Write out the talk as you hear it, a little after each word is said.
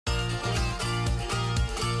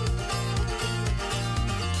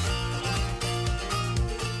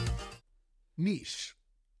niche,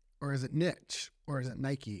 or is it niche, or is it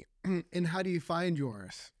Nike? And how do you find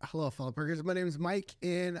yours? Hello, fellow perkers. My name is Mike,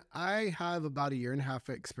 and I have about 1.5 years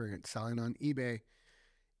experience selling on eBay.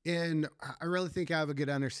 And I really think I have a good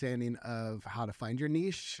understanding of how to find your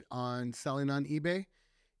niche on selling on eBay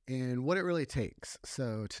and what it really takes.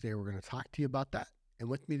 So today we're going to talk to you about that. And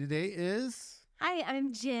with me today is... Hi,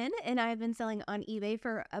 I'm Jen, and I've been selling on eBay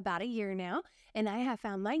for about 1 year now, and I have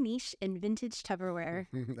found my niche in vintage Tupperware.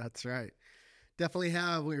 That's right. Definitely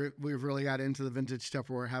have. We've really got into the vintage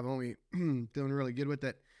Tupperware, haven't we? Doing really good with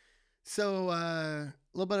it. So a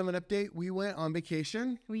little bit of an update. We went on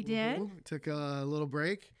vacation. We did. Took a little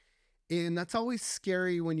break. And that's always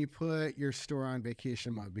scary when you put your store on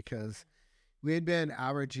vacation mode, because we had been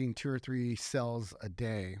averaging 2 or 3 sales a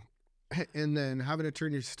day. And then having to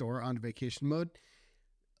turn your store on vacation mode,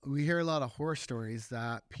 we hear a lot of horror stories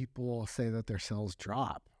that people say that their sales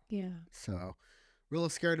drop. Yeah. So real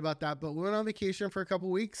scared about that. But we went on vacation for a couple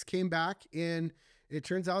of weeks, came back, and it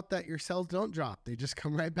turns out that your sales don't drop. They just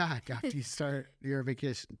come right back after you start your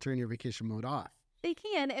vacation, turn your vacation mode off. They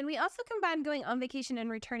can. And we also combined going on vacation and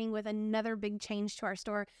returning with another big change to our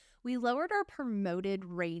store. We lowered our promoted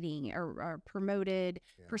rating, or our promoted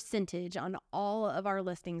percentage on all of our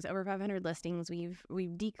listings. Over 500 listings, we've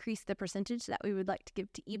decreased the percentage that we would like to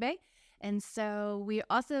give to eBay. And so we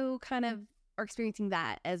also kind of are experiencing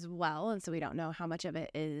that as well. And so we don't know how much of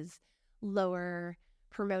it is lower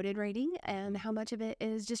promoted rating and how much of it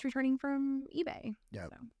is just returning from eBay. Yeah.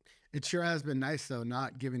 So. It sure has been nice, though,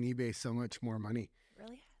 not giving eBay so much more money. It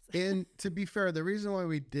really has. And to be fair, the reason why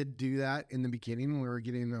we did do that in the beginning, we were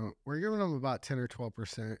giving them about 10 or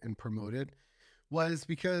 12% in promoted, was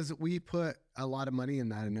because we put a lot of money in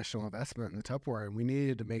that initial investment in the Tupperware, and we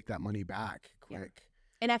needed to make that money back quick. Yeah.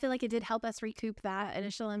 And I feel like it did help us recoup that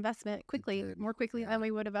initial investment more quickly than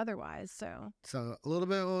we would have otherwise. So a little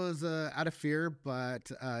bit was out of fear,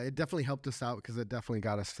 but it definitely helped us out, because it definitely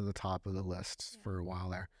got us to the top of the list for a while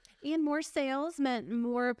there. And more sales meant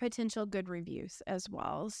more potential good reviews as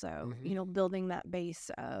well. So, building that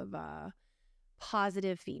base of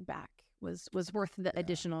positive feedback was worth the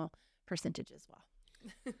additional percentage as well.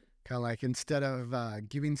 Kind of like, instead of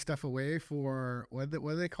giving stuff away for, what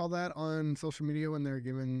do they call that on social media when they're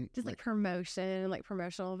giving? Just like promotion, like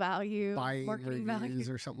promotional value. Buying marketing reviews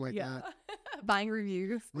value. Or something like that. Buying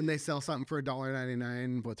reviews. When they sell something for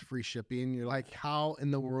 $1.99 with free shipping, you're like, how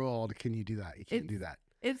in the world can you do that? You can't do that.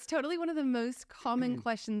 It's totally one of the most common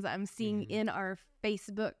questions I'm seeing in our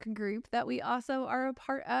Facebook group that we also are a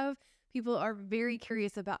part of. People are very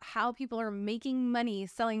curious about how people are making money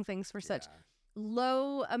selling things for such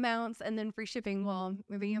low amounts and then free shipping. Well,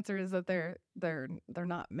 the answer is that they're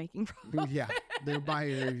not making profit. Yeah, they're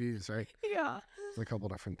buying reviews, right? Yeah. It's a couple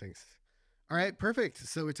different things. All right, perfect.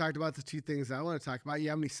 So we talked about the 2 things I want to talk about. You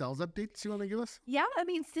have any sales updates you want to give us? Yeah,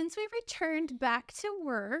 since we returned back to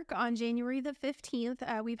work on January the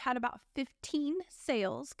 15th, we've had about 15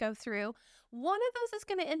 sales go through. One of those is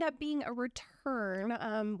going to end up being a return.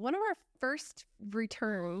 One of our first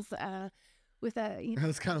returns with a... That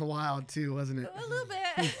was kind of wild too, wasn't it? A little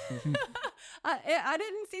bit. I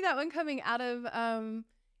didn't see that one coming out of...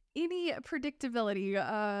 any predictability.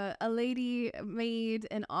 A lady made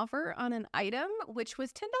an offer on an item, which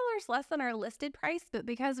was $10 less than our listed price, but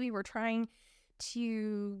because we were trying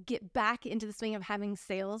to get back into the swing of having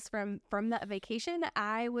sales from that vacation,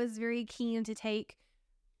 I was very keen to take,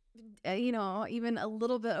 even a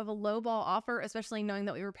little bit of a lowball offer, especially knowing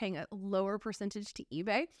that we were paying a lower percentage to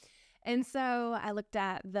eBay. And so I looked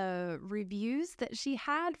at the reviews that she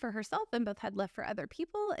had for herself and both had left for other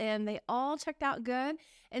people, and they all checked out good.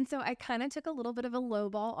 And so I kind of took a little bit of a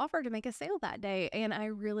lowball offer to make a sale that day, and I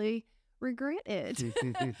really regret it.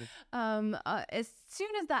 As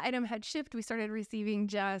soon as that item had shipped, we started receiving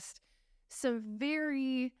just some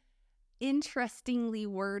very interestingly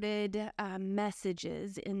worded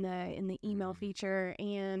messages in the email feature,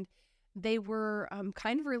 and they were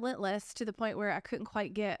kind of relentless to the point where I couldn't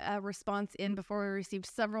quite get a response in before we received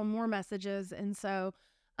several more messages. And so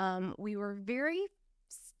we were very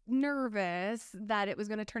nervous that it was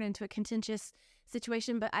going to turn into a contentious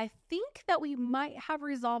situation. But I think that we might have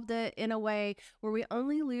resolved it in a way where we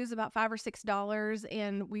only lose about $5 or $6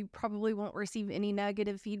 and we probably won't receive any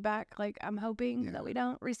negative feedback. Like, I'm hoping that we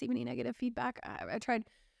don't receive any negative feedback. I tried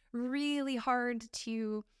really hard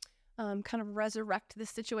to kind of resurrect this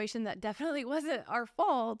situation that definitely wasn't our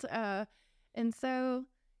fault. And so,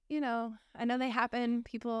 I know they happen.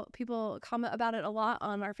 People comment about it a lot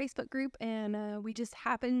on our Facebook group, and we just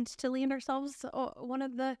happened to land ourselves one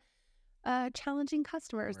of the challenging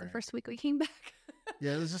customers the first week we came back.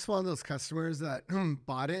 Yeah, it was just one of those customers that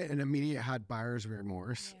bought it and immediately had buyer's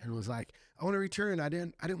remorse and was like, I want to return. I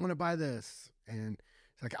didn't want to buy this. And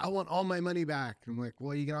it's like, I want all my money back. I'm like,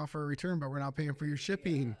 well, you can offer a return, but we're not paying for your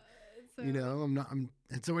shipping. So,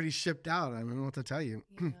 It's already shipped out. I don't know what to tell you.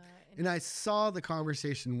 yeah, And I saw the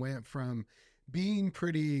conversation went from being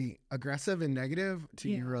pretty aggressive and negative to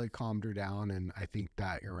you really calmed her down. And I think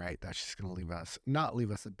that you're right. That's just going to not leave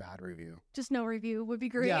us a bad review. just no review would be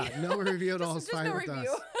great. Yeah, no review at all is just fine no with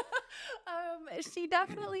review. us. She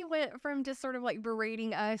definitely went from just sort of like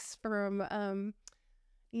berating us from,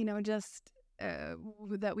 just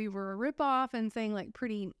that we were a ripoff and saying like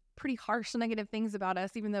pretty harsh negative things about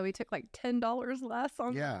us, even though we took like $10 less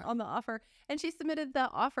on the offer. And she submitted the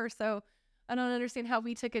offer, so I don't understand how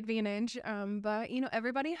we took advantage. But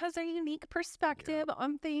everybody has a unique perspective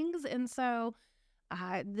on things, and so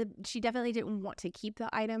she definitely didn't want to keep the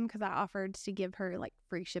item because I offered to give her like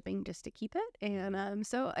free shipping just to keep it. And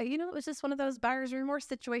so it was just one of those buyer's remorse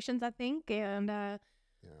situations, I think. And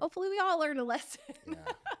hopefully we all learned a lesson. Yeah.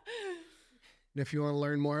 And if you want to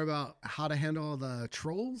learn more about how to handle the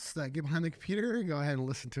trolls that get behind the computer, go ahead and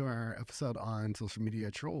listen to our episode on social media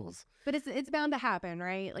trolls. But it's bound to happen,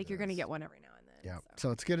 right? Like you're going to get one every now and then. Yeah.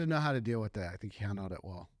 So it's good to know how to deal with that. I think you handled it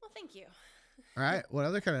well. Well, thank you. All right. What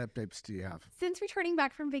other kind of updates do you have? Since returning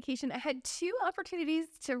back from vacation, I had 2 opportunities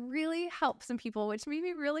to really help some people, which made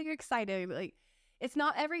me really excited. Like, it's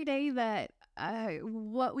not every day that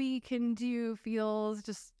what we can do feels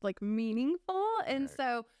just like meaningful. And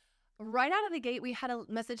so right out of the gate, we had a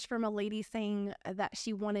message from a lady saying that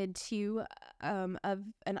she wanted to of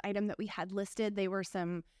an item that we had listed. They were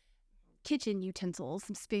some kitchen utensils,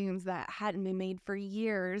 some spoons that hadn't been made for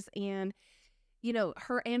years. And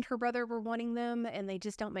her and her brother were wanting them, and they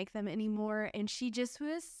just don't make them anymore. And she just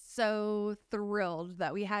was so thrilled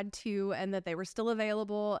that we had 2 and that they were still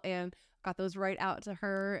available, and got those right out to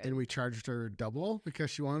her. And we charged her double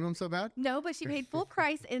because she wanted them so bad? No, but she paid full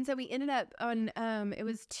price. And so we ended up on, it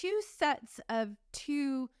was 2 sets of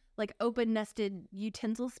 2 like open nested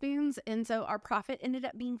utensil spoons. And so our profit ended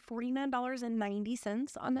up being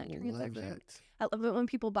 $49.90 on that transaction. I love it when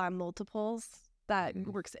people buy multiples. That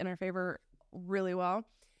works in our favor really well.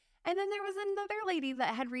 And then there was another lady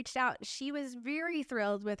that had reached out. She was very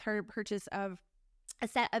thrilled with her purchase of a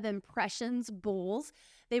set of Impressions bowls.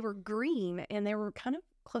 They were green, and they were kind of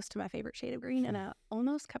close to my favorite shade of green, and I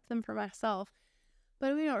almost kept them for myself.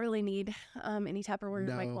 But we don't really need any Tupperware.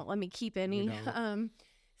 No, Mike won't let me keep any.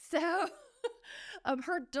 So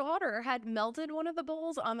her daughter had melted one of the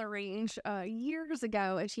bowls on the range years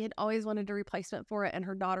ago, and she had always wanted a replacement for it, and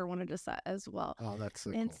her daughter wanted a set as well. Oh, that's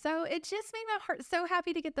so cool. So it just made my heart so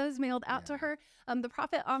happy to get those mailed out to her. The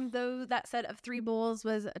profit on that set of 3 bowls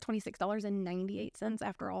was $26.98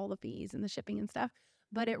 after all the fees and the shipping and stuff.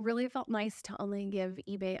 But it really felt nice to only give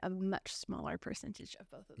eBay a much smaller percentage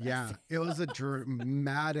of both of those. Yeah, it was a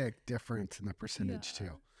dramatic difference in the percentage too.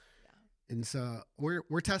 And so we're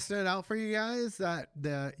testing it out for you guys that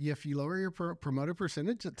if you lower your promoted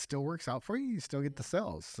percentage, it still works out for you. You still get the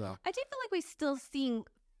sales. So I do feel like we're still seeing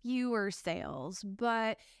fewer sales,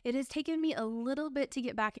 but it has taken me a little bit to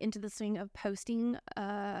get back into the swing of posting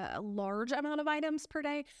a large amount of items per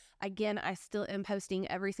day. Again, I still am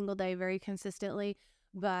posting every single day very consistently,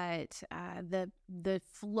 but the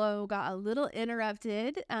flow got a little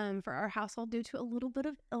interrupted for our household due to a little bit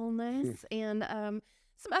of illness and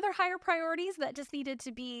some other higher priorities that just needed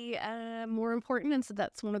to be more important. And so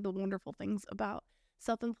that's one of the wonderful things about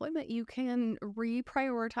self-employment. You can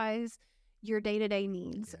reprioritize your day-to-day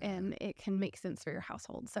needs and it can make sense for your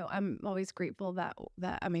household. So I'm always grateful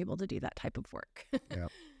that I'm able to do that type of work. Yeah,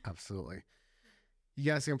 absolutely. You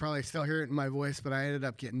guys can probably still hear it in my voice, but I ended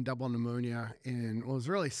up getting double pneumonia and was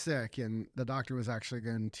really sick. And the doctor was actually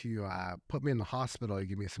going to put me in the hospital to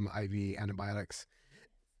give me some IV antibiotics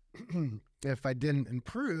if I didn't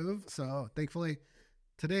improve. So thankfully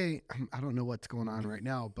today, I don't know what's going on right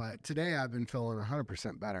now, but today I've been feeling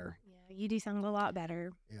 100% better. Yeah, you do sound a lot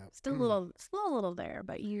better. Yeah. Still a little there,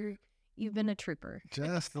 but you've been a trooper.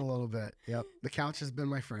 Just a little bit. Yep. The couch has been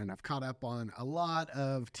my friend. I've caught up on a lot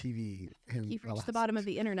of TV. You've reached the bottom of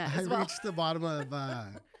the internet as well. I reached the bottom of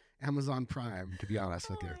Amazon Prime, to be honest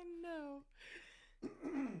with you. I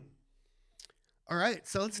know. All right.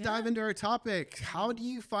 So let's dive into our topic. How do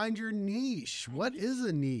you find your niche? What is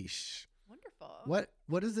a niche? Wonderful.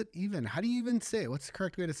 What is it even? How do you even say it? What's the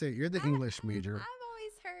correct way to say it? You're the English major. I've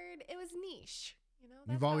always heard it was niche.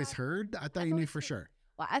 You've always heard? I thought you knew for sure.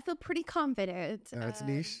 Well, I feel pretty confident. It's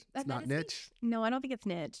niche? It's not niche? No, I don't think it's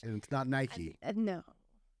niche. And it's not Nike? No.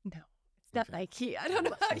 It's not Nike. I don't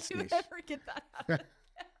know how you would ever get that out of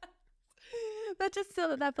That just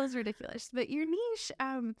still that feels ridiculous. But your niche,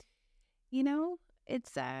 you know,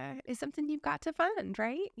 it's something you've got to fund,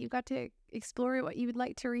 right? You've got to explore what you would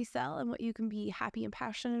like to resell and what you can be happy and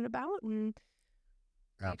passionate about. And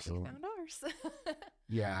Absolutely. we found ours.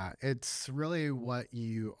 Yeah, it's really what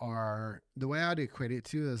you are. The way I'd equate it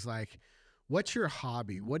to is like, what's your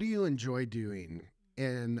hobby? What do you enjoy doing?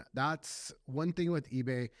 And that's one thing with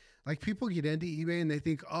eBay. Like people get into eBay and they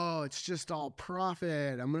think, oh, it's just all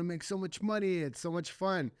profit. I'm going to make so much money. It's so much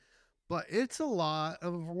fun. But it's a lot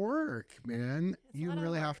of work, man. You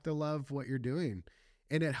really have to love what you're doing.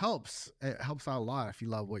 And it helps. It helps out a lot if you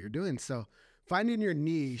love what you're doing. So finding your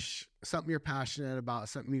niche, something you're passionate about,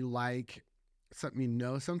 something you like, something you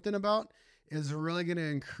know something about is really going to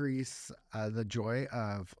increase the joy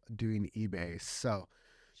of doing eBay. So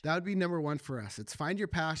that would be number one for us. It's find your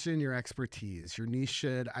passion, your expertise. Your niche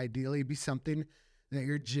should ideally be something that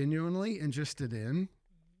you're genuinely interested in.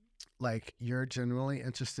 Like you're genuinely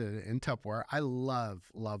interested in Tupperware. I love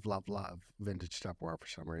vintage Tupperware for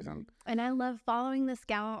some reason. And I love following this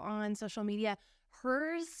gal on social media.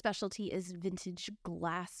 Her specialty is vintage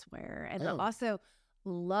glassware. And I also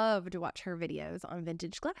love to watch her videos on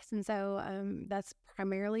vintage glass. And so that's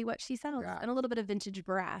primarily what she sells, and a little bit of vintage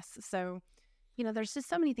brass. So, you know, there's just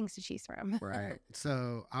so many things to choose from. Right.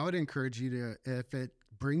 So I would encourage you to, if it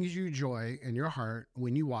brings you joy in your heart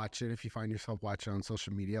when you watch it, if you find yourself watching on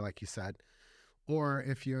social media, like you said, or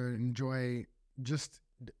if you enjoy just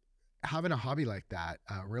having a hobby like that,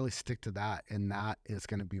 really stick to that. And that is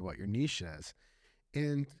going to be what your niche is.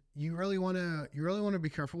 And you really want to be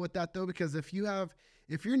careful with that though, because if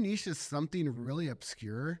your niche is something really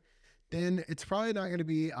obscure, then it's probably not going to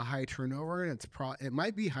be a high turnover, and it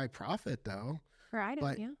might be high profit though. Right.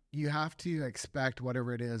 But you have to expect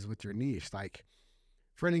whatever it is with your niche. Like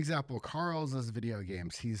for an example, Carl's does video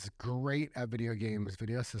games. He's great at video games,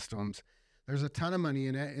 video systems. There's a ton of money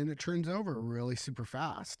in it, and it turns over really super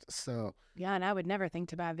fast. So yeah, and I would never think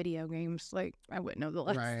to buy video games. Like I wouldn't know the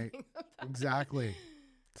last thing about exactly.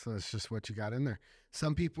 So it's just what you got in there.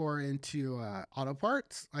 Some people are into auto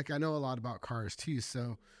parts. Like I know a lot about cars too.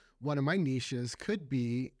 So one of my niches could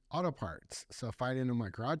be auto parts. So finding them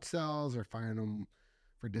at garage sales or finding them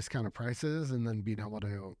for discounted prices, and then being able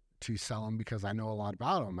to sell them because I know a lot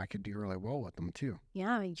about them. I could do really well with them too.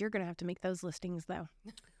 Yeah, you're gonna have to make those listings though.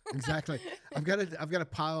 Exactly. I've got a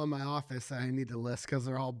pile in my office that I need to list because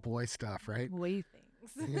they're all boy stuff, right? Boy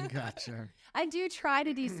things. Gotcha. I do try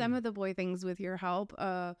to do some of the boy things with your help,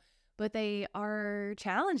 but they are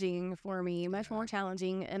challenging for me, much more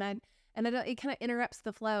challenging, and it kind of interrupts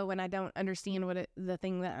the flow when I don't understand the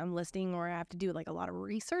thing that I'm listing, or I have to do like a lot of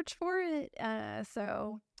research for it.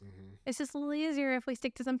 So it's just a little easier if we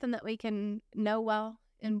stick to something that we can know well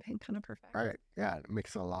and kind of perfect. Right. Yeah. It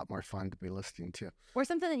makes it a lot more fun to be listening to. Or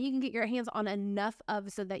something that you can get your hands on enough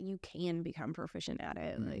of so that you can become proficient at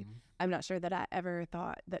it. Like I'm not sure that I ever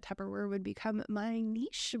thought that Tupperware would become my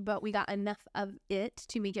niche, but we got enough of it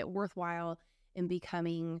to make it worthwhile in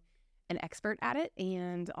becoming an expert at it.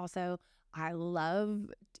 And also I love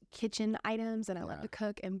kitchen items, and I love to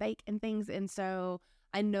cook and bake and things. And so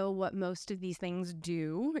I know what most of these things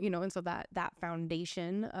do, you know, and so that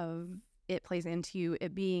foundation of it plays into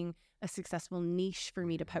it being a successful niche for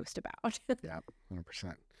me to post about. Yeah,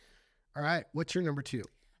 100%. All right. What's your number 2?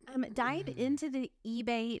 Dive into the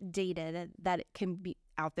eBay data that it can be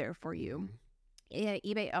out there for you.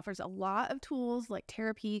 eBay offers a lot of tools like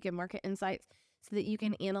Terapeak and Market Insights so that you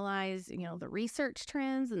can analyze, you know, the research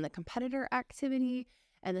trends and the competitor activity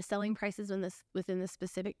and the selling prices within the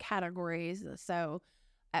specific categories. So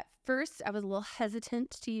at first, I was a little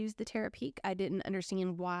hesitant to use the Terapeak. I didn't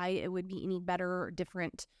understand why it would be any better or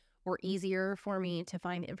different or easier for me to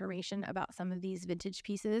find information about some of these vintage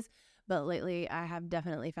pieces. But lately, I have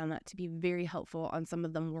definitely found that to be very helpful on some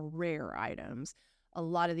of the more rare items. A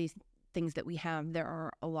lot of these things that we have, there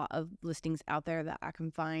are a lot of listings out there that I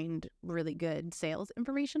can find really good sales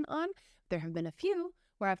information on. There have been a few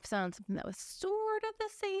where I've found something that was sort of the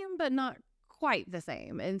same, but not quite the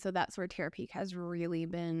same. And so that's where Terapeak has really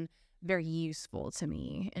been very useful to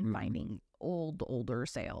me in finding older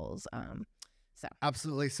sales. So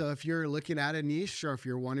absolutely. So if you're looking at a niche, or if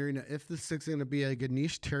you're wondering if this is going to be a good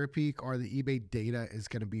niche, Terapeak or the eBay data is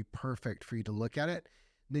going to be perfect for you to look at it.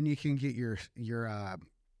 Then you can get your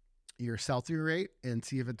sell-through rate and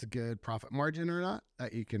see if it's a good profit margin or not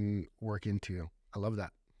that you can work into. I love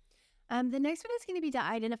that. The next one is going to be to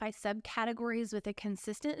identify subcategories with a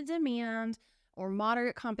consistent demand or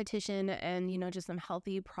moderate competition and, you know, just some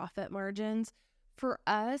healthy profit margins. For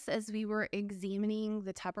us, as we were examining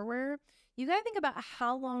the Tupperware, you got to think about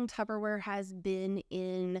how long Tupperware has been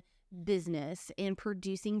in business in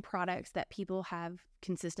producing products that people have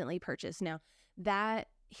consistently purchased. Now, that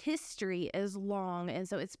history is long, and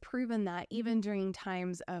so it's proven that even during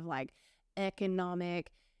times of like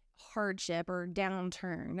economic hardship or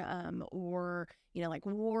downturn, or like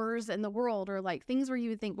wars in the world, or like things where you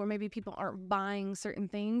would think where maybe people aren't buying certain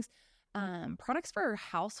things, products for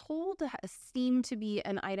household seem to be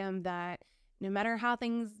an item that no matter how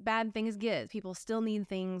bad things get, people still need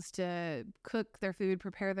things to cook their food,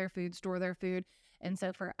 prepare their food, store their food. And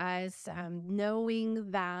so for us,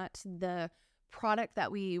 knowing that the product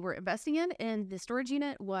that we were investing in the storage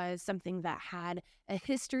unit was something that had a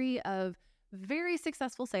history of very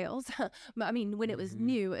successful sales. I mean, when it was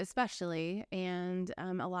new, especially, and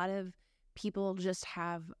a lot of people just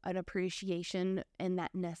have an appreciation and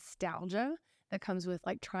that nostalgia that comes with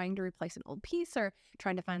like trying to replace an old piece or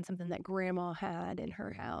trying to find something that grandma had in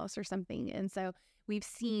her house or something. And so we've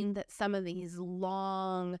seen that some of these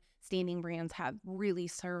long standing brands have really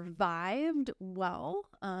survived well.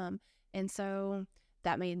 And so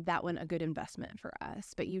that made that one a good investment for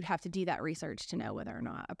us. But you'd have to do that research to know whether or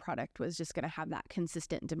not a product was just going to have that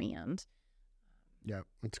consistent demand. Yeah,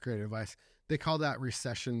 that's great advice. They call that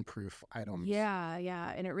recession-proof items.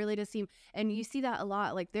 Yeah. And it really does seem, and you see that a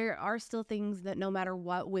lot. Like there are still things that no matter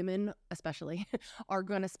what women, especially, are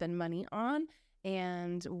going to spend money on.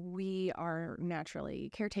 And we are naturally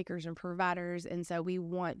caretakers and providers. And so we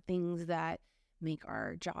want things that make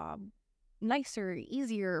our job nicer,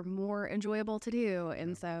 easier, more enjoyable to do.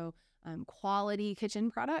 And so quality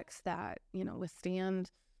kitchen products that,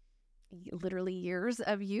 withstand literally years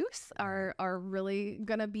of use are really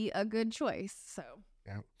gonna be a good choice. So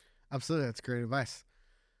yeah, absolutely, that's great advice.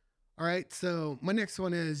 All right, so my next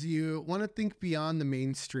one is you want to think beyond the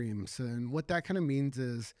mainstream. So, and what that kind of means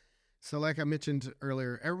is, so like I mentioned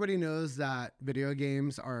earlier, everybody knows that video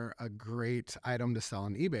games are a great item to sell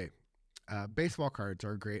on eBay. Baseball cards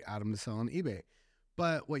are a great item to sell on eBay.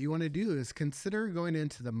 But what you want to do is consider going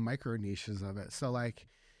into the micro niches of it. So like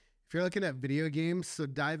if you're looking at video games, so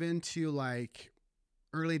dive into like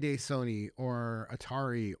early day Sony or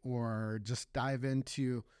Atari, or just dive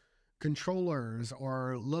into controllers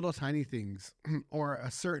or little tiny things, or a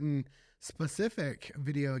certain specific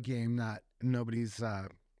video game that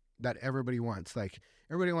that everybody wants. Like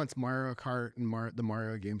everybody wants Mario Kart, and the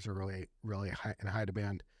Mario games are really, really in high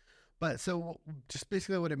demand. But so just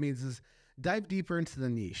basically what it means is dive deeper into the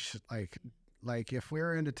niche. Like if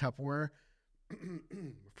we're into Tupperware,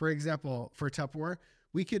 for example, for Tupperware,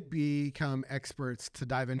 we could become experts to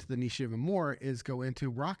dive into the niche even more is go into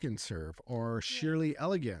rock and serve or sheerly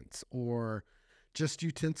elegance or just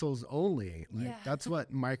utensils only. That's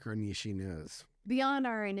what micro niching is. Beyond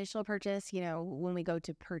our initial purchase, when we go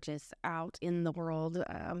to purchase out in the world,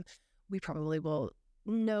 we probably will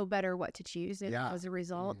know better what to choose as a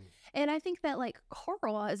result. And I think that like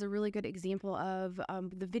Carl is a really good example of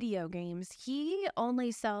the video games. He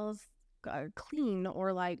only sells clean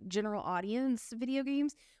or like general audience video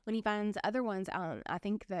games. When he finds other ones out, I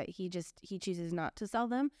think that he chooses not to sell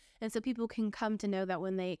them. And so people can come to know that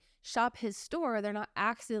when they shop his store, they're not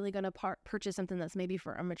accidentally going to purchase something that's maybe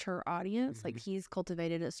for a mature audience. Like he's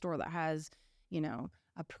cultivated a store that has,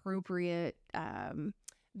 appropriate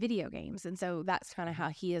video games. And so that's kind of how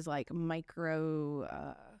he is like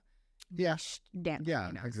micro down.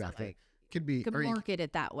 Yeah, exactly. So like, could market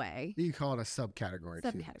it that way. You call it a subcategory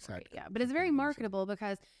too. Yeah. But it's very marketable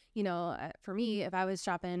because, for me, if I was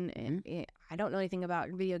shopping and I don't know anything about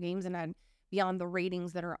video games and beyond the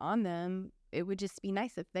ratings that are on them, it would just be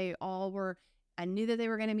nice if they all were, I knew that they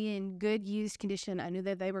were going to be in good used condition. I knew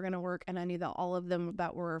that they were going to work, and I knew that all of them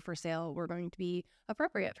that were for sale were going to be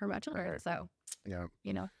appropriate for my children. So,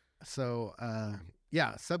 So,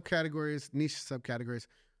 subcategories, niche subcategories.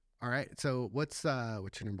 All right. So what's your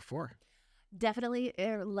number 4? Definitely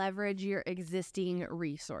leverage your existing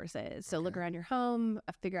resources. So look around your home,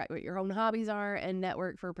 figure out what your own hobbies are, and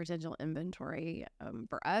network for potential inventory.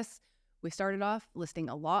 For us, we started off listing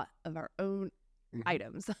a lot of our own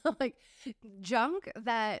items, like junk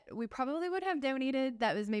that we probably would have donated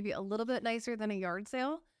that was maybe a little bit nicer than a yard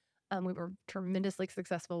sale. We were tremendously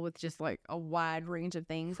successful with just like a wide range of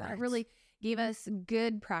things. That really gave us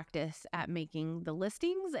good practice at making the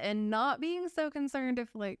listings and not being so concerned if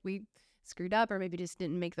like we screwed up or maybe just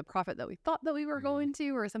didn't make the profit that we thought that we were going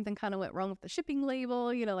to, or something kind of went wrong with the shipping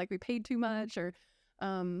label, like we paid too much, or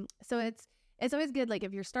so it's always good, like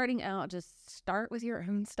if you're starting out, just start with your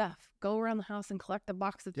own stuff. Go around the house and collect a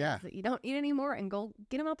box of things that you don't need anymore and go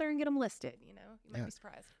get them out there and get them listed. You might be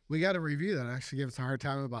surprised. We got a review that actually gave us a hard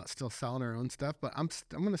time about still selling our own stuff, but I'm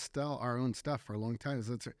going to sell our own stuff for a long time.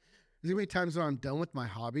 So There's gonna be times where I'm done with my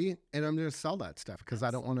hobby and I'm gonna sell that stuff because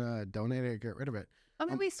I don't want to donate it or get rid of it. I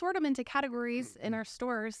mean, we sort them into categories in our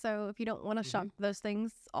stores. So if you don't want to shop those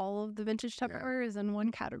things, all of the vintage Tupperware is in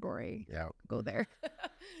one category. Yeah. Go there.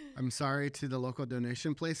 I'm sorry to the local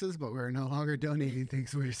donation places, but we're no longer donating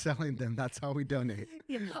things. We're selling them. That's how we donate.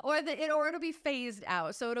 Yeah. Or it'll be phased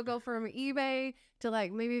out. So it'll go from eBay to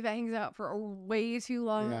like maybe if it hangs out for way too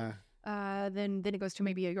long. Yeah. Then it goes to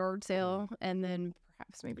maybe a yard sale, and then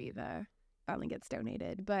perhaps maybe the finally gets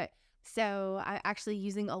donated. But so I'm actually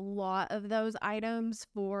using a lot of those items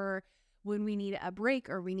for when we need a break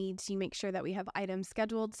or we need to make sure that we have items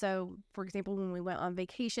scheduled. So for example, when we went on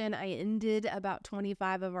vacation, I ended about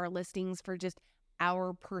 25 of our listings for just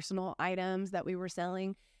our personal items that we were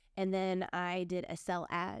selling. And then I did a sell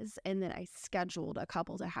as, and then I scheduled a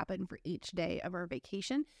couple to happen for each day of our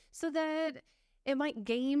vacation so that it might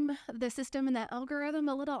game the system and that algorithm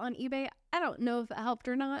a little on eBay. I don't know if it helped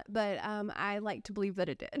or not, but I like to believe that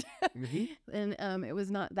it did. And it was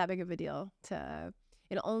not that big of a deal.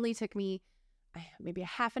 It only took me maybe a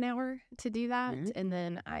half an hour to do that. And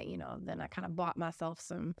then I kind of bought myself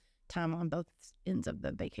some time on both ends of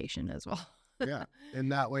the vacation as well. Yeah.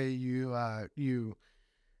 And that way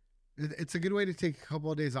it's a good way to take a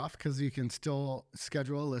couple of days off because you can still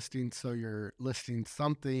schedule a listing. So you're listing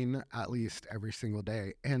something at least every single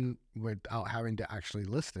day and without having to actually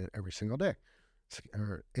list it every single day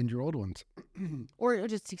or in your old ones. Or it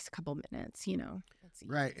just takes a couple minutes,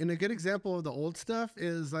 Right. And a good example of the old stuff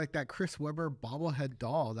is like that Chris Webber bobblehead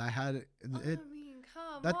doll that had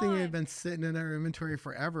that thing had been sitting in our inventory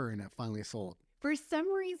forever and it finally sold. For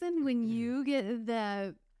some reason, when you get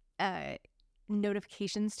the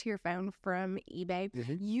notifications to your phone from eBay,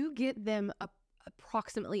 you get them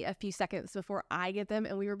approximately a few seconds before I get them.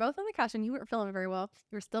 And we were both on the couch and you weren't feeling very well.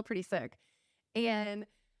 You were still pretty sick. And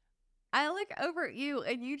I look over at you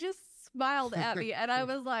and you just smiled at me. And I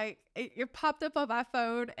was like, it popped up on my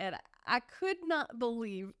phone and I could not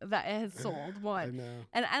believe that it had sold one. I know.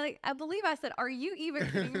 And I believe I said, are you even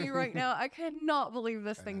kidding me right now? I cannot believe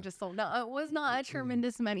this thing just sold. Now, it was not a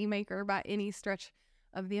tremendous money maker by any stretch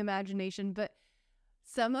of the imagination, but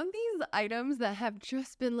some of these items that have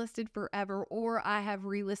just been listed forever, or I have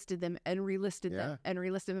relisted them and relisted them and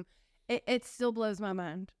relisted them, it still blows my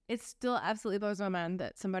mind. It still absolutely blows my mind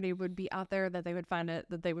that somebody would be out there, that they would find it,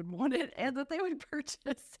 that they would want it, and that they would purchase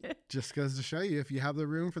it. Just goes to show you, if you have the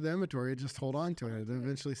room for the inventory, just hold on to it. It'll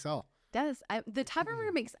eventually sell. The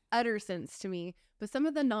Tupperware makes utter sense to me, but some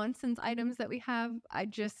of the nonsense items that we have,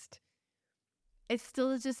 it's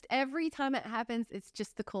still just every time it happens, it's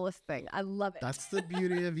just the coolest thing. I love it. That's the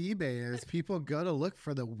beauty of eBay is people go to look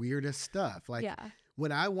for the weirdest stuff. Like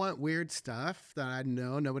when I want weird stuff that I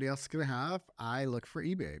know nobody else is going to have, I look for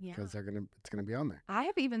eBay because it's going to be on there. I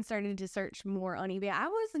have even started to search more on eBay. I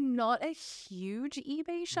was not a huge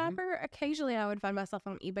eBay shopper. Occasionally I would find myself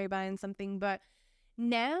on eBay buying something, but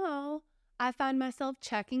now I find myself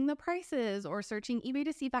checking the prices or searching eBay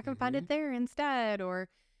to see if I can find it there instead. Or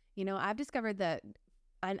I've discovered that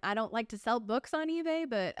I don't like to sell books on eBay,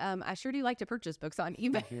 but I sure do like to purchase books on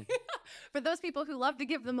eBay. For those people who love to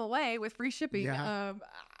give them away with free shipping, I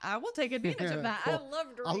will take advantage of that. Well, I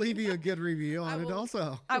love to read. I'll leave you a good review on it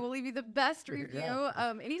also. I will leave you the best review.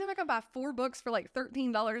 Anytime I can buy 4 books for like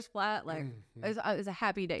 $13 flat, it's a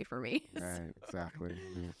happy day for me. Right, exactly.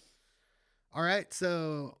 All right,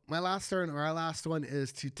 so our last one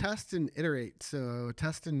is to test and iterate. So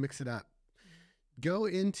test and mix it up. Go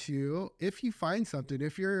into, if you find something,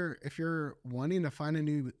 if you're wanting to find a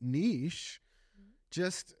new niche,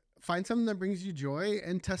 just find something that brings you joy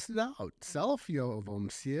and test it out. Sell a few of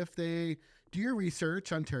them. See if they do your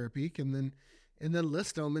research on Terapeak and then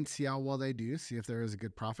list them and see how well they do. See if there is a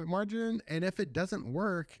good profit margin. And if it doesn't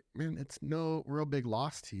work, man, it's no real big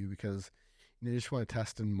loss to you because you just want to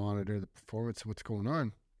test and monitor the performance of what's going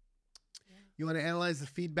on. Yeah. You want to analyze the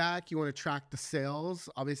feedback. You want to track the sales,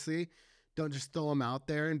 obviously. Don't just throw them out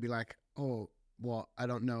there and be like, oh, well, I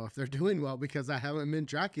don't know if they're doing well because I haven't been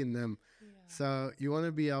tracking them. Yeah. So you want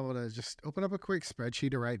to be able to just open up a quick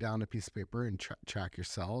spreadsheet or write down a piece of paper and track your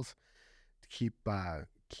sales to keep a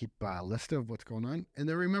list of what's going on. And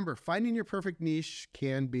then remember, finding your perfect niche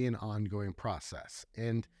can be an ongoing process.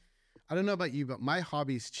 And I don't know about you, but my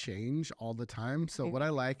hobbies change all the time. So what I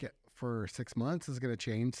like for 6 months is going to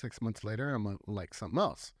change 6 months later. I'm going to like something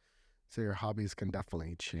else. So your hobbies can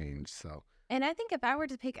definitely change. So, and I think if I were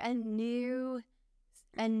to pick a new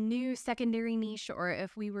secondary niche, or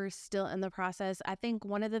if we were still in the process, I think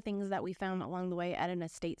one of the things that we found along the way at an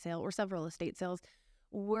estate sale or several estate sales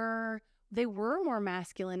were they were more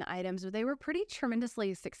masculine items, but they were pretty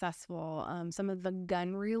tremendously successful. Some of the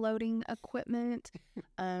gun reloading equipment,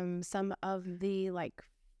 some of the like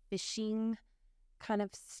fishing kind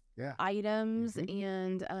of items,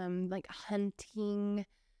 and like hunting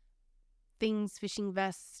things, fishing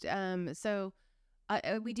vests. So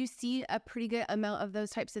we do see a pretty good amount of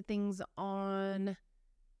those types of things on,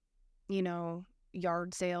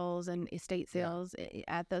 yard sales and estate sales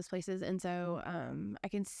at those places. And so I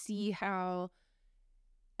can see how,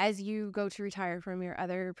 as you go to retire from your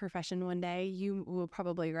other profession one day, you will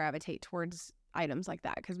probably gravitate towards items like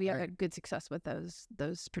that, because we have had good success with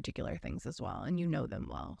those particular things as well, and them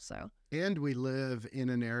well. So, and we live in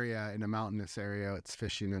an area, in a mountainous area. It's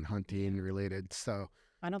fishing and hunting related. So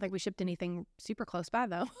I don't think we shipped anything super close by,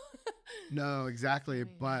 though. No, exactly.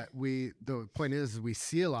 But the point is, we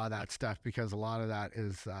see a lot of that stuff because a lot of that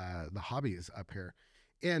is the hobbies up here.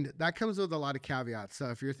 And that comes with a lot of caveats. So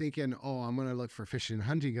if you're thinking, oh, I'm going to look for fishing and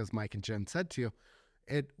hunting, as Mike and Jen said to you,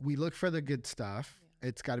 we look for the good stuff. Yeah.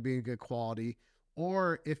 It's got to be in good quality.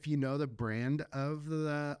 Or if you know the brand of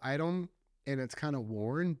the item and it's kind of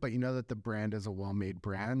worn, but you know that the brand is a well-made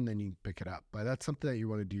brand, then you pick it up. But that's something that you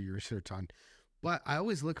want to do your research on. But I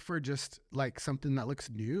always look for just like something that looks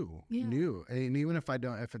new. And even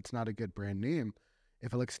if it's not a good brand name,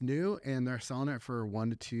 if it looks new and they're selling it for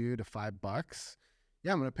 $1 to $2 to $5,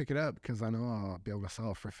 I'm going to pick it up because I know I'll be able to sell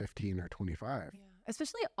it for 15 or 25. Yeah.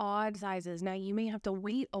 Especially odd sizes. Now you may have to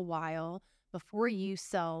wait a while before you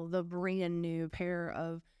sell the brand new pair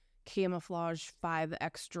of camouflage 5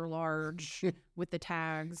 extra large with the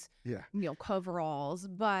tags, coveralls,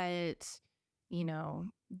 but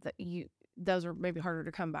those are maybe harder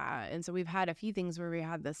to come by. And so we've had a few things where we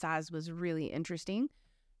had the size was really interesting.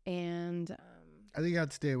 And I think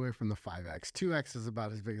I'd stay away from the 5X. 2X is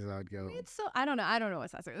about as big as I would go. It's so, I don't know what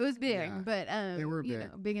size. It was big, but they were big.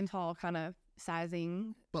 Big and tall kind of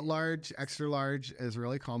sizing. But large, extra large is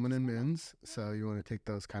really common in men's. So you want to take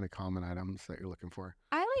those kind of common items that you're looking for.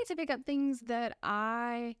 I like to pick up things that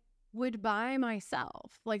I would buy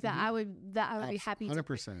myself, like that I would be happy 100%.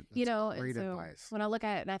 to, great so advice. When I look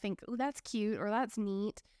at it and I think, oh, that's cute or that's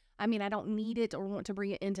neat. I mean, I don't need it or want to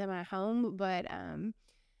bring it into my home, but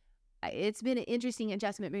it's been an interesting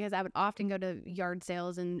adjustment because I would often go to yard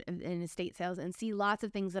sales and estate sales and see lots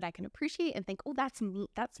of things that I can appreciate and think, oh, that's neat,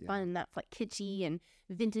 that's fun, that's like kitschy and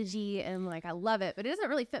vintagey, and like I love it, but it doesn't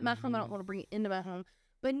really fit my home. I don't want to bring it into my home.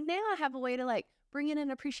 But now I have a way to like bring it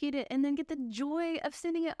and appreciate it, and then get the joy of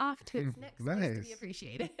sending it off to its next place to be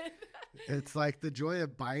appreciated. It's like the joy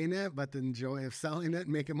of buying it, but the joy of selling it and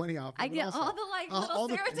making money off it. I get also. all the like little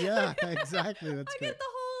stereotypes. Yeah, exactly. That's I get the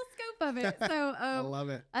whole scope of it. So I love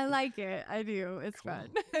it. I like it. I do. It's fun.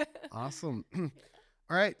 Awesome. All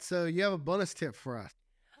right. So you have a bonus tip for us.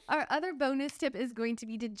 Our other bonus tip is going to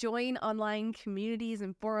be to join online communities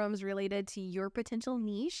and forums related to your potential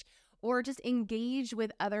niche, or just engage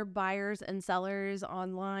with other buyers and sellers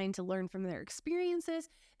online to learn from their experiences.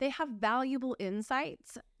 They have valuable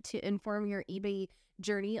insights to inform your eBay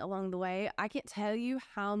journey along the way. I can't tell you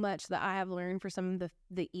how much that I have learned for some of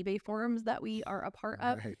the eBay forums that we are a part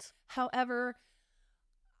of. However,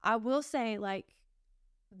 I will say, like,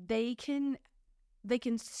 they can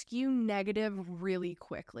skew negative really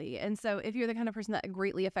quickly. And so if you're the kind of person that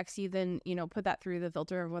greatly affects you, then, put that through the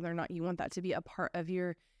filter of whether or not you want that to be a part of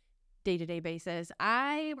your day-to-day basis.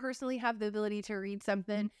 I personally have the ability to read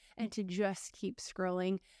something and to just keep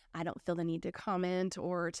scrolling. I don't feel the need to comment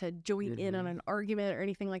or to join in on an argument or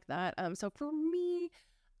anything like that. So for me,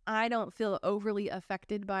 I don't feel overly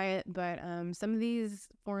affected by it, but some of these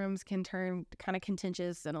forums can turn kind of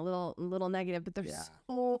contentious and a little negative, but there's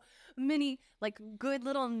so many like good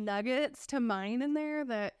little nuggets to mine in there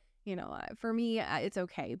that, for me, it's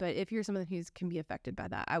okay. But if you're someone who can be affected by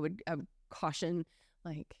that, I would caution,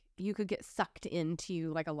 like, you could get sucked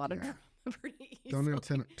into like a lot of drama pretty easily. Don't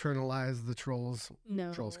internalize the trolls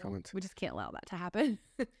comments. We just can't allow that to happen.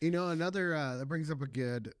 Another that brings up a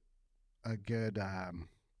good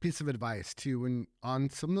piece of advice too, when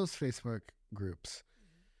on some of those Facebook groups,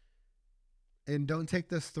 and don't take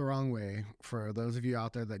this the wrong way for those of you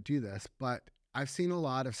out there that do this, but I've seen a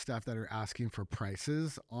lot of stuff that are asking for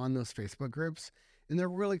prices on those Facebook groups, and they're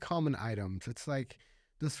really common items. It's like,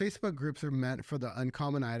 those Facebook groups are meant for the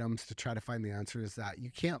uncommon items to try to find the answers that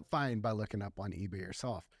you can't find by looking up on eBay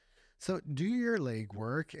yourself. So do your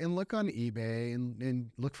legwork and look on eBay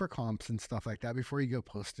and look for comps and stuff like that before you go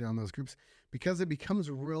post it on those groups, because it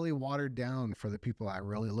becomes really watered down for the people that are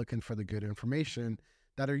really looking for the good information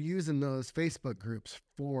that are using those Facebook groups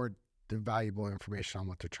for the valuable information on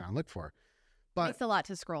what they're trying to look for. But it's a lot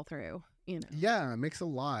to scroll through. Yeah, it makes a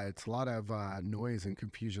lot. It's a lot of noise and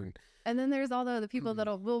confusion. And then there's all the people that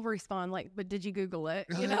will respond like, but did you Google it?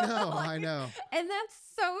 I know, I know. And that's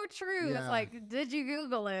so true. Yeah. It's like, did you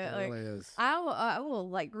Google it? It Like, really is. I will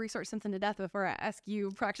like research something to death before I ask you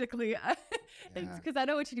practically. Because I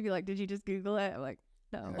know what you'd be like, did you just Google it? I'm like,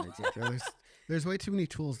 no. Yeah, exactly. There's way too many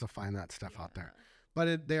tools to find that stuff out there.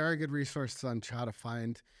 But they are a good resource on how to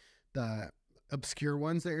find the obscure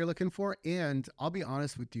ones that you're looking for. And I'll be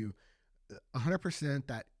honest with you, 100%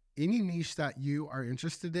 that any niche that you are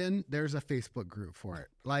interested in, there's a Facebook group for it.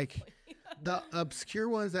 Like the obscure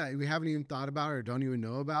ones that we haven't even thought about or don't even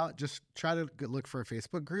know about, just try to look for a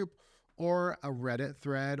Facebook group or a Reddit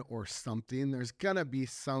thread or something. There's going to be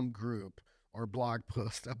some group or blog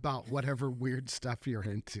post about whatever weird stuff you're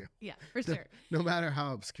into. Yeah, for sure. No matter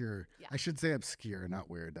how obscure. Yeah. I should say obscure, not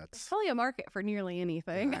weird. It's probably a market for nearly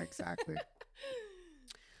anything. Yeah, exactly.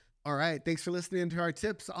 All right. Thanks for listening to our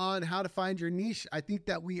tips on how to find your niche. I think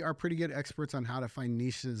that we are pretty good experts on how to find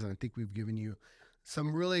niches, and I think we've given you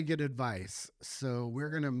some really good advice. So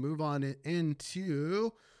we're going to move on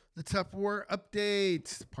into the Tupperware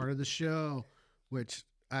update part of the show, which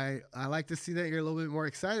I like to see that you're a little bit more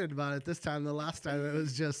excited about it this time than last time. It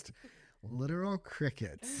was just literal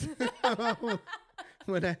crickets.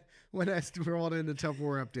 When I rolled into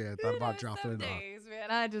Tupperware update, I thought about dropping it off. Man,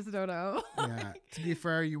 I just don't know. Yeah. To be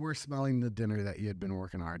fair, you were smelling the dinner that you had been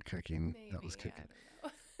working hard cooking. Maybe, that was cooking. I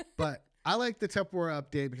don't know. But I like the Tupperware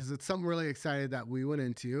update because it's something really excited that we went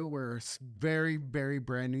into. We're a very, very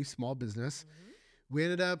brand new small business. Mm-hmm. We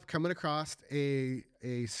ended up coming across a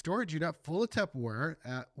storage unit full of Tupperware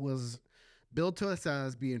that was billed to us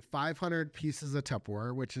as being 500 pieces of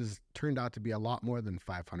Tupperware, which has turned out to be a lot more than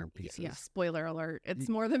 500 pieces. Yeah, spoiler alert. It's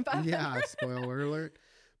more than 500. Yeah, spoiler alert.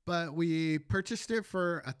 But we purchased it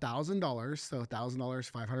for $1,000. So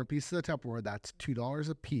 $1,000, 500 pieces of Tupperware. That's $2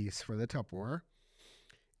 a piece for the Tupperware.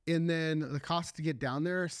 And then the cost to get down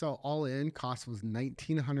there, so all in, cost was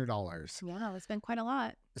 $1,900. Yeah, it's been quite a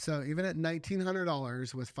lot. So even at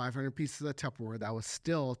 $1,900 with 500 pieces of Tupperware, that was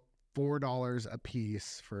still $4 a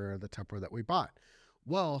piece for the Tupperware that we bought.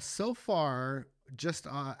 Well, so far, just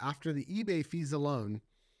after the eBay fees alone,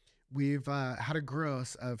 we've had a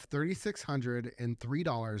gross of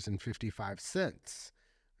 $3,603.55.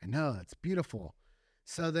 I know, that's beautiful.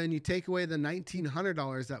 So then you take away the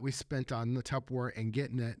 $1,900 that we spent on the Tupperware and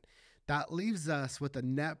getting it, that leaves us with a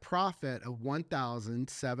net profit of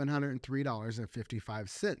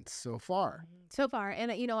 $1,703.55 so far. So far.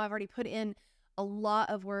 And, I've already put in a lot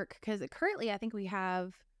of work because currently I think we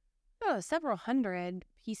have several hundred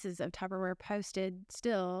pieces of Tupperware posted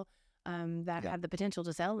still that have the potential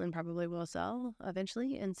to sell and probably will sell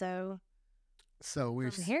eventually. And so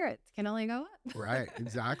we've from here it can only go up. Right,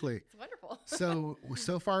 exactly. It's wonderful. So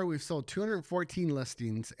far we've sold 214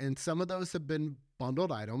 listings, and some of those have been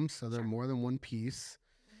bundled items, so they're more than one piece.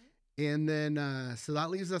 Mm-hmm. And then so that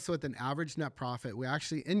leaves us with an average net profit. We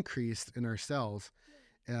actually increased in our sales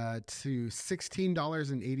to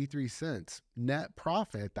 $16.83 net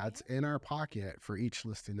profit. That's in our pocket for each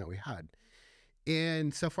listing that we had.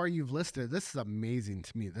 And so far you've listed, this is amazing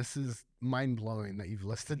to me. This is mind blowing that you've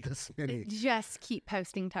listed this many. Just keep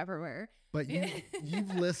posting Tupperware. But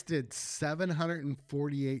you've listed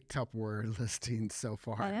 748 Tupperware listings so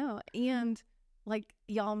far. I know. And like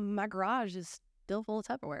y'all, my garage is still full of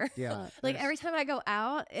Tupperware. Yeah. Like every time I go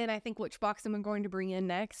out and I think which box am I going to bring in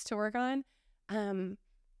next to work on,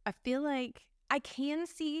 I feel like I can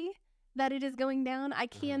see that it is going down. I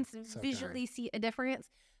can visually see a difference.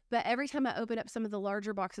 But every time I open up some of the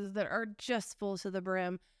larger boxes that are just full to the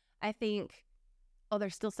brim, I think, oh,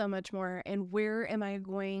 there's still so much more. And where am I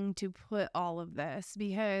going to put all of this?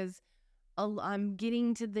 Because I'm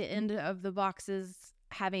getting to the end of the boxes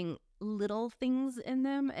having little things in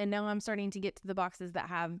them. And now I'm starting to get to the boxes that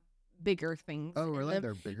have bigger things. Oh, really?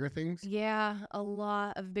 They're bigger things? Yeah, a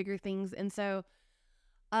lot of bigger things. And so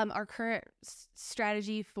our current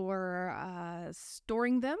strategy for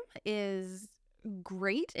storing them is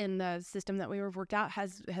great, and the system that we have worked out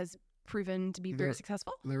has proven to be very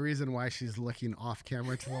successful. The reason why she's looking off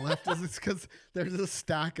camera to the left is it's because there's a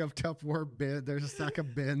stack of Tupperware bins. There's a stack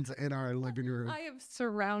of bins in our living room. I am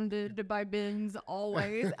surrounded by bins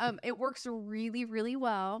always. It works really, really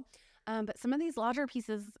well. But some of these larger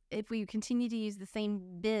pieces, if we continue to use the same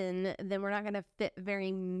bin, then we're not going to fit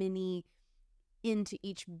very many into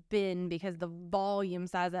each bin because the volume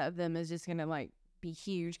size of them is just going to be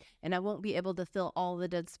huge, and I won't be able to fill all the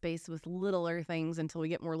dead space with littler things until we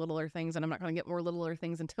get more littler things, and I'm not going to get more littler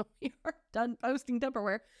things until we are done posting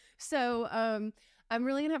Tupperware. So I'm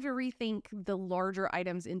really going to have to rethink the larger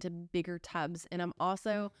items into bigger tubs, and I'm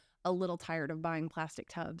also a little tired of buying plastic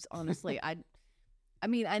tubs, honestly. I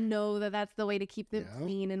mean, I know that that's the way to keep them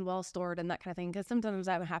clean and well stored and that kind of thing, because sometimes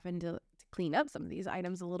I'm having to clean up some of these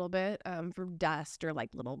items a little bit for dust or like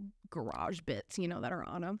little garage bits, that are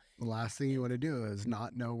on them. The last thing you want to do is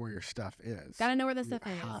not know where your stuff is. Gotta know where the stuff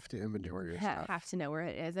is. You have to inventory your stuff. Have to know where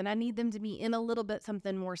it is. And I need them to be in a little bit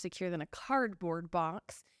something more secure than a cardboard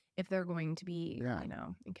box if they're going to be,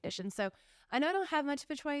 in condition. So I know I don't have much of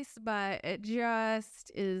a choice, but it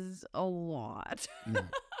just is a lot. Yeah.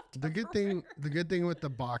 The good thing with the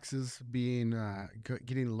boxes being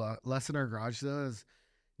getting less in our garage though is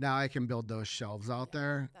now I can build those shelves out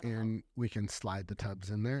there and we can slide the tubs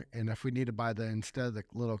in there. And if we need to buy instead of the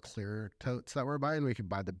little clear totes that we're buying, we could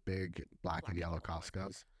buy the big black and yellow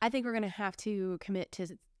Costco's. I think we're going to have to commit to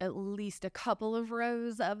at least a couple of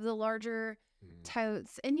rows of the larger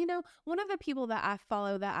totes. And one of the people that I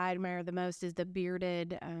follow that I admire the most is the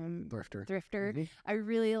bearded thrifter. Mm-hmm. I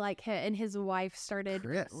really like him, and his wife started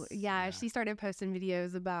she started posting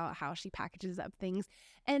videos about how she packages up things,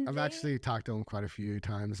 and I've actually talked to him quite a few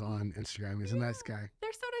times on Instagram. He's a nice guy.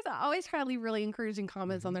 They're so nice. I always try to leave really encouraging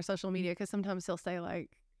comments on their social media, because sometimes he'll say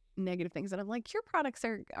like negative things, and I'm like, your products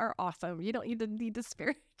are awesome, you don't need to be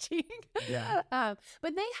disparaging. But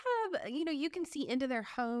they have, you can see into their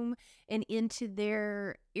home and into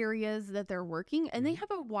their areas that they're working, and they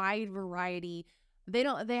have a wide variety. They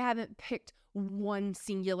haven't picked one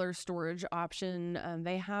singular storage option.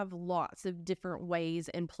 They have lots of different ways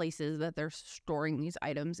and places that they're storing these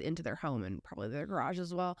items into their home, and probably their garage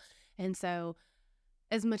as well. And so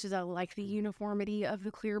as much as I like the uniformity of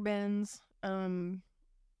the clear bins,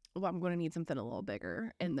 I'm going to need something a little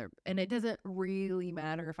bigger in there. And it doesn't really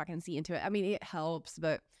matter if I can see into it. I mean, it helps,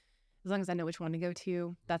 but as long as I know which one to go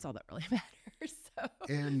to, that's all that really matters. So.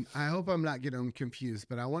 And I hope I'm not getting them confused,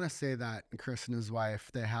 but I want to say that Chris and his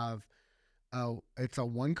wife, they have, it's a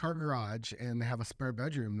 1-car garage, and they have a spare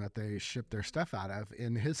bedroom that they ship their stuff out of.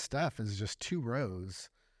 And his stuff is just 2 rows,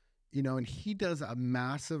 and he does a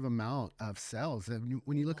massive amount of sales. And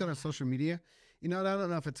when you look on social media, I don't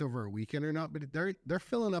know if it's over a weekend or not, but they're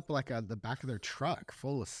filling up like the back of their truck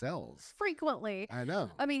full of sales. Frequently. I know.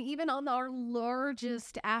 I mean, even on our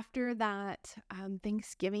largest after that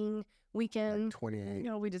Thanksgiving weekend, like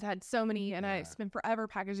 28. We just had so many, and I spent forever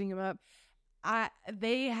packaging them up.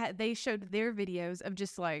 They showed their videos of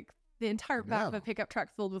just like the entire back of a pickup truck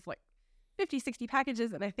filled with like 50, 60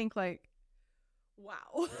 packages, and I think like,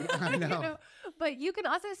 wow. I know. But you can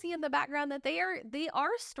also see in the background that they are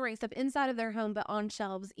storing stuff inside of their home, but on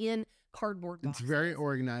shelves in cardboard boxes. It's very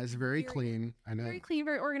organized, very clean. I know. Very clean,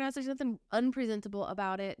 very organized. There's nothing unpresentable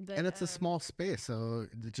about it. But, and it's a small space, so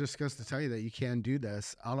it just goes to tell you that you can do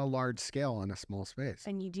this on a large scale in a small space.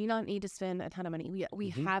 And you do not need to spend a ton of money. We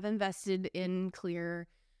have invested in clear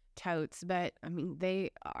totes, but I mean,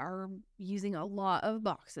 they are using a lot of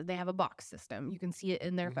boxes. They have a box system. You can see it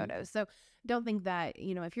in their photos. So don't think that,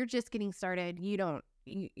 if you're just getting started, you don't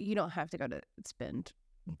have to go to spend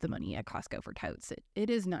the money at Costco for totes. It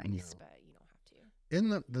is nice, but you don't have to.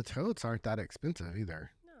 And the totes aren't that expensive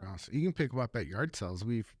either. No. So you can pick them up at yard sales.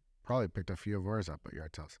 We've probably picked a few of ours up at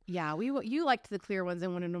yard sales. Yeah, you liked the clear ones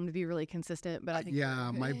and wanted them to be really consistent, but I think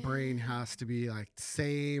my brain has to be like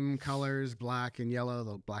same colors, black and yellow,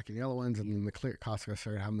 the black and yellow ones, and then the clear. Costco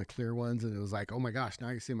started having the clear ones, and it was like, oh my gosh, now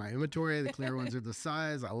you see my inventory. The clear ones are the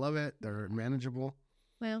size. I love it. They're manageable.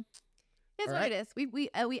 Well, it's what it is. We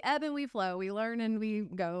ebb and we flow. We learn and we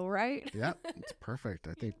go, right? Yep, it's perfect.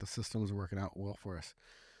 I think the system's working out well for us.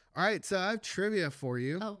 All right, so I have trivia for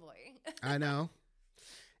you. Oh boy. I know.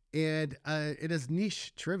 And it is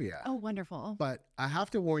niche trivia. Oh, wonderful. But I have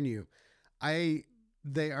to warn you,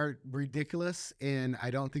 they are ridiculous, and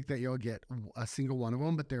I don't think that you'll get a single one of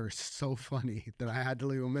them, but they're so funny that I had to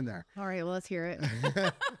leave them in there. All right, well, let's hear it.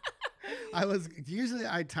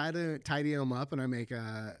 I tidy them up, and I make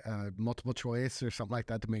a multiple choice or something like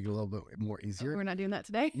that to make it a little bit more easier. We're not doing that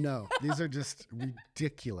today? No, these are just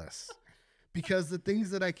ridiculous. Because the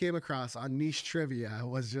things that I came across on niche trivia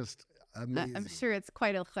was just amazing. I'm sure it's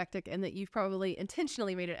quite eclectic, and that you've probably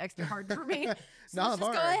intentionally made it extra hard for me. So Not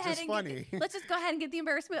hard, just funny. Let's just go ahead and get the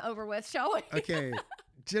embarrassment over with, shall we? Okay,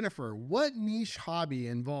 Jennifer, what niche hobby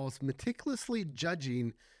involves meticulously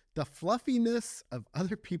judging the fluffiness of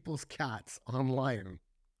other people's cats online?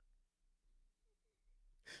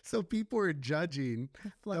 So people are judging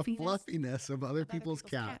the fluffiness of other people's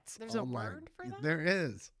cats. There's online. A word for that? There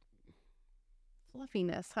is.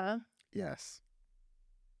 Fluffiness, huh? Yes.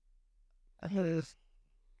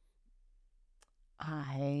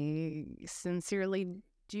 I sincerely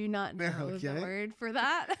do not know the word for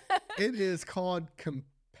that. It is called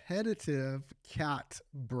competitive cat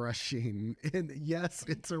brushing. And yes,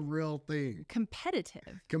 it's a real thing.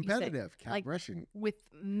 Competitive Cat like brushing. with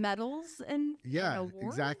medals and awards?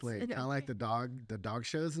 Exactly. And, Kind of like the dog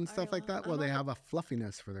shows and stuff like that. Well, they have a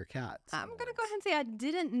fluffiness for their cats. I'm gonna go ahead and say I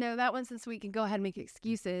didn't know that one, since we can go ahead and make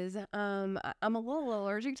excuses. I'm a little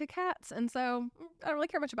allergic to cats, and so I don't really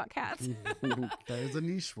care much about cats. There's a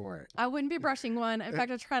niche for it. I wouldn't be brushing one. In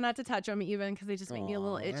fact, I try not to touch them even, because they just make me a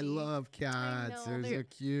little itchy. I love cats. They're so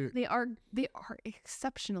cute. They are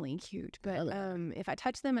exceptionally cute, but if I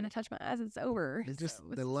touch them and I touch my eyes, it's over.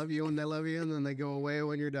 They love you and then they go away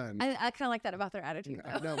when you're done. I kind of like that about their attitude,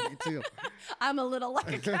 though. I know, me too. I'm a little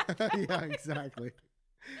like a cat. Yeah, exactly.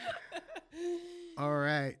 All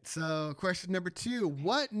right. So question number 2,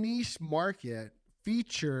 what niche market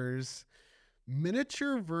features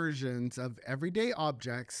miniature versions of everyday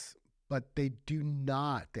objects, but they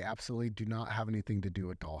absolutely do not have anything to do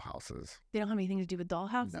with dollhouses? They don't have anything to do with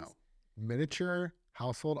dollhouses? No. Miniature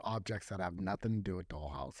household objects that have nothing to do with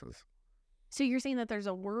dollhouses. So you're saying that there's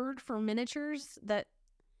a word for miniatures that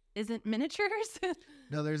isn't miniatures?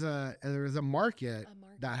 No, there's a market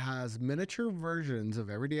that has miniature versions of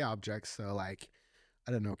everyday objects. So like,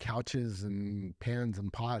 I don't know, couches and pans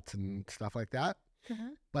and pots and stuff like that.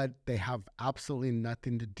 But they have absolutely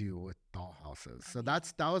nothing to do with dollhouses. So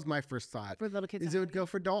that was my first thought. For little kids. It would go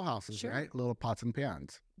for dollhouses, right? Little pots and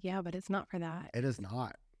pans. Yeah, but it's not for that. It is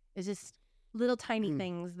not. It's just little tiny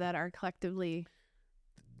things that are collectively.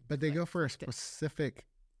 But they go for a specific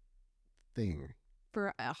thing.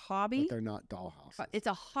 For a hobby? But they're not dollhouses. It's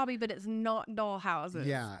a hobby, but it's not dollhouses.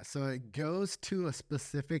 Yeah, so it goes to a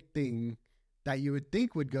specific thing that you would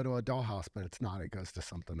think would go to a dollhouse, but it's not. It goes to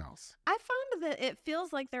something else. I find that it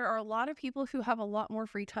feels like there are a lot of people who have a lot more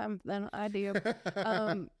free time than I do.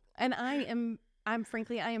 And I'm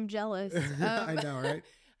frankly jealous. I know, right?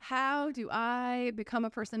 How do I become a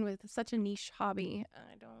person with such a niche hobby?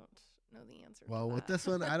 I don't know the answer. Well, with this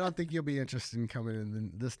one, I don't think you'll be interested in coming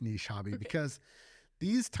in this niche hobby because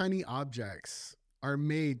these tiny objects are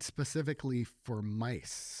made specifically for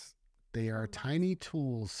mice. They are tiny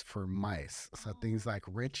tools for mice. So things like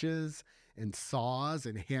riches and saws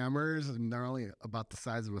and hammers, and they're only about the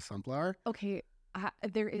size of a sunflower. Okay,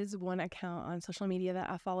 there is one account on social media that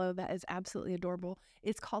I follow that is absolutely adorable.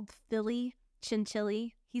 It's called Philly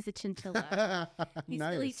Chinchilli. He's a chinchilla. He's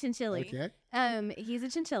Nice. Philly Chinchilli. Okay. He's a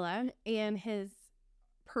chinchilla, and his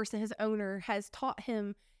owner, has taught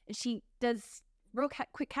him. She does real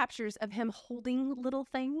quick captures of him holding little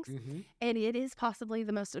things, and it is possibly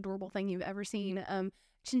the most adorable thing you've ever seen.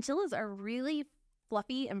 Chinchillas are really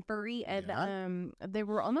fluffy and furry, and they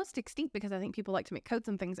were almost extinct because I think people like to make coats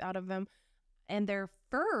and things out of them. And their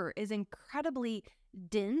fur is incredibly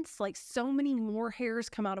dense. Like, so many more hairs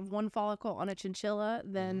come out of one follicle on a chinchilla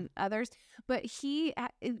than others. But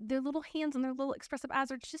their little hands and their little expressive eyes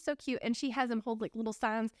are just so cute. And she has him hold like little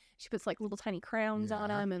signs. She puts like little tiny crowns on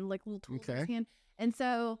him and like little tools in his hand. And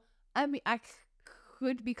so, I mean, I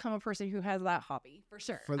could become a person who has that hobby for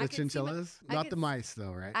sure. For the chinchillas? Not the mice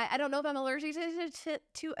though, right? I don't know if I'm allergic to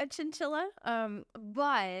a chinchilla,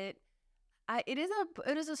 but it is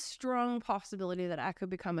a strong possibility that I could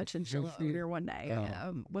become a chinchilla owner one day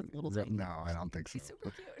with little things. No, I don't think so. He's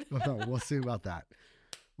super cute. We'll see about that.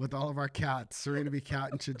 With all of our cats, we're going to be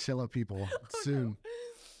cat and chinchilla people soon.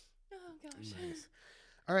 Oh, gosh. Nice.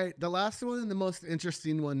 All right, the last one and the most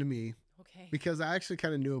interesting one to me, because I actually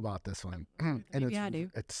kind of knew about this one, and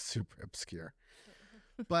it's super obscure.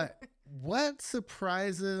 But what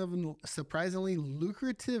surprisingly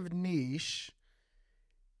lucrative niche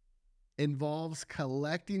involves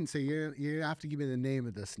collecting? So you have to give me the name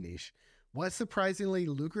of this niche. What surprisingly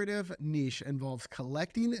lucrative niche involves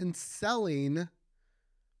collecting and selling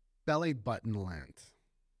belly button lint?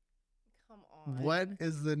 Come on. What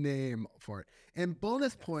is the name for it? And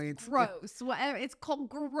bonus points. Gross. It's called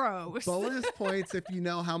gross. Bonus points if you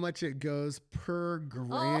know how much it goes per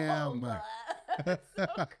gram. That's so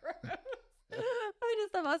gross. I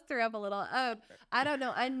just almost threw up a little. I don't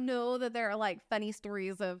know. I know that there are like funny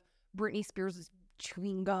stories of Britney Spears'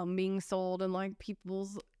 chewing gum being sold and like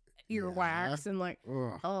people's earwax and like it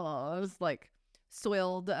was like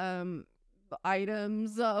soiled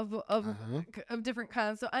items of different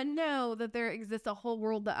kinds. So I know that there exists a whole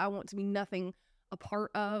world that I want to be nothing a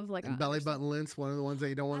part of. Like, and belly button lint's one of the ones that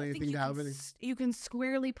you don't want anything to happen. You can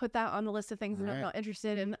squarely put that on the list of things that I'm not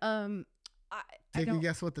interested in. Take a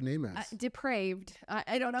guess what the name is. Depraved.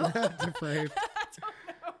 I don't know. Depraved. I don't know.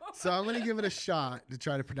 So I'm going to give it a shot to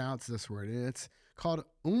try to pronounce this word. And it's called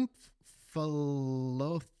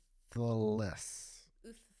Oomphalophilus.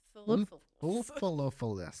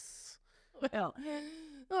 Oomphalophilus. Well,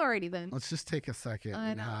 Alrighty then. Let's just take a second I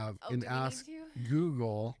and know. have Oh, and do we need ask to?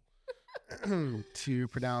 Google to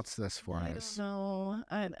pronounce this for I us. don't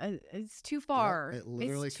know. It's too far. it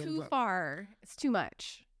literally it's comes too up. far. It's too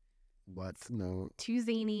much. What's no? Too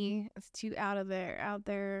zany. It's too out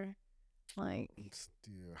there. Like, Let's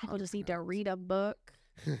do how people to just need to pronounce. read a book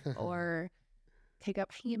or take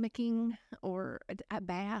up hammocking or a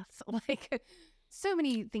bath. Like, so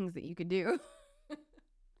many things that you could do.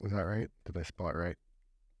 Was that right? Did I spell it right?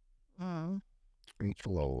 Mm.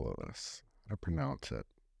 Enchiladas. How to pronounce it?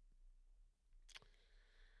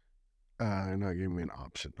 They're not giving me an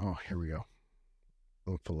option. Oh, here we go.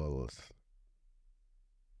 Enchiladas.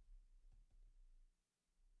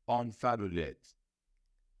 Enfadolet.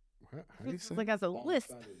 What? How do you It's say? like as a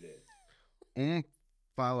lisp.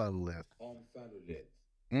 Enchiladas. Enfadolet.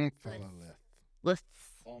 Enchiladas. Lists.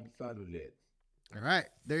 Enfadolet. All right,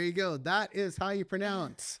 there you go. That is how you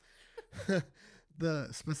pronounce the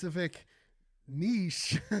specific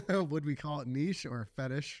niche. Would we call it niche or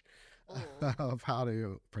fetish of how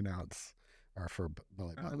to pronounce or for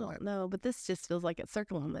belly I button? don't know, but this just feels like it's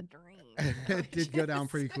circling the drain. It did go down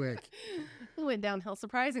pretty quick. It went downhill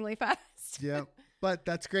surprisingly fast. Yep, but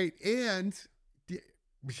that's great. And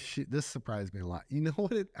this surprised me a lot. You know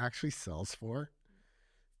what it actually sells for?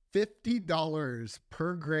 $50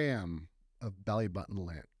 per gram of belly button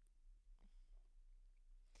lint.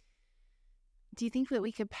 Do you think that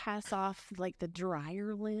we could pass off like the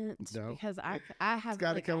dryer lint? No. Because I have It's got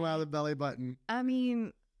to like, come out of the belly button. I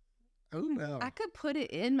mean, Oh no! I could put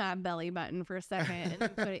it in my belly button for a second and then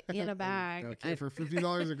put it in a bag. Okay, for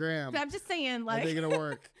 $50 a gram. I'm just saying, I like, think it'll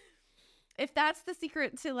work. if that's the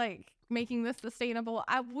secret to like making this sustainable,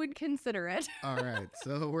 I would consider it. All right,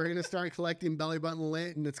 so we're gonna start collecting belly button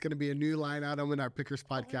lint, and it's gonna be a new line item in our Pickers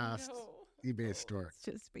podcast eBay store. It's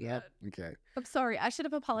just bad. Yep. Okay. I'm sorry. I should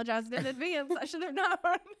have apologized in advance. I should have known.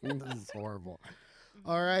 This is horrible.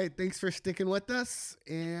 All right, thanks for sticking with us,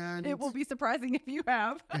 and It will be surprising if you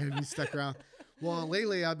have. if you stuck around. Well,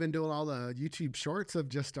 lately I've been doing all the YouTube shorts of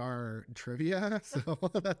just our trivia, so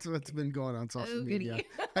that's what's been going on social Oh, media. goody.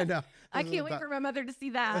 I know. I Those are can't the wait for my mother to see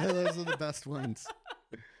that. Those are the best ones.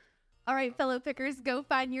 All right, fellow pickers, go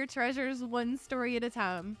find your treasures one story at a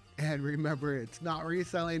time. And remember, it's not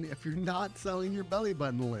reselling if you're not selling your belly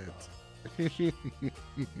button lint.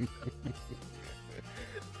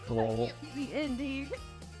 The ending.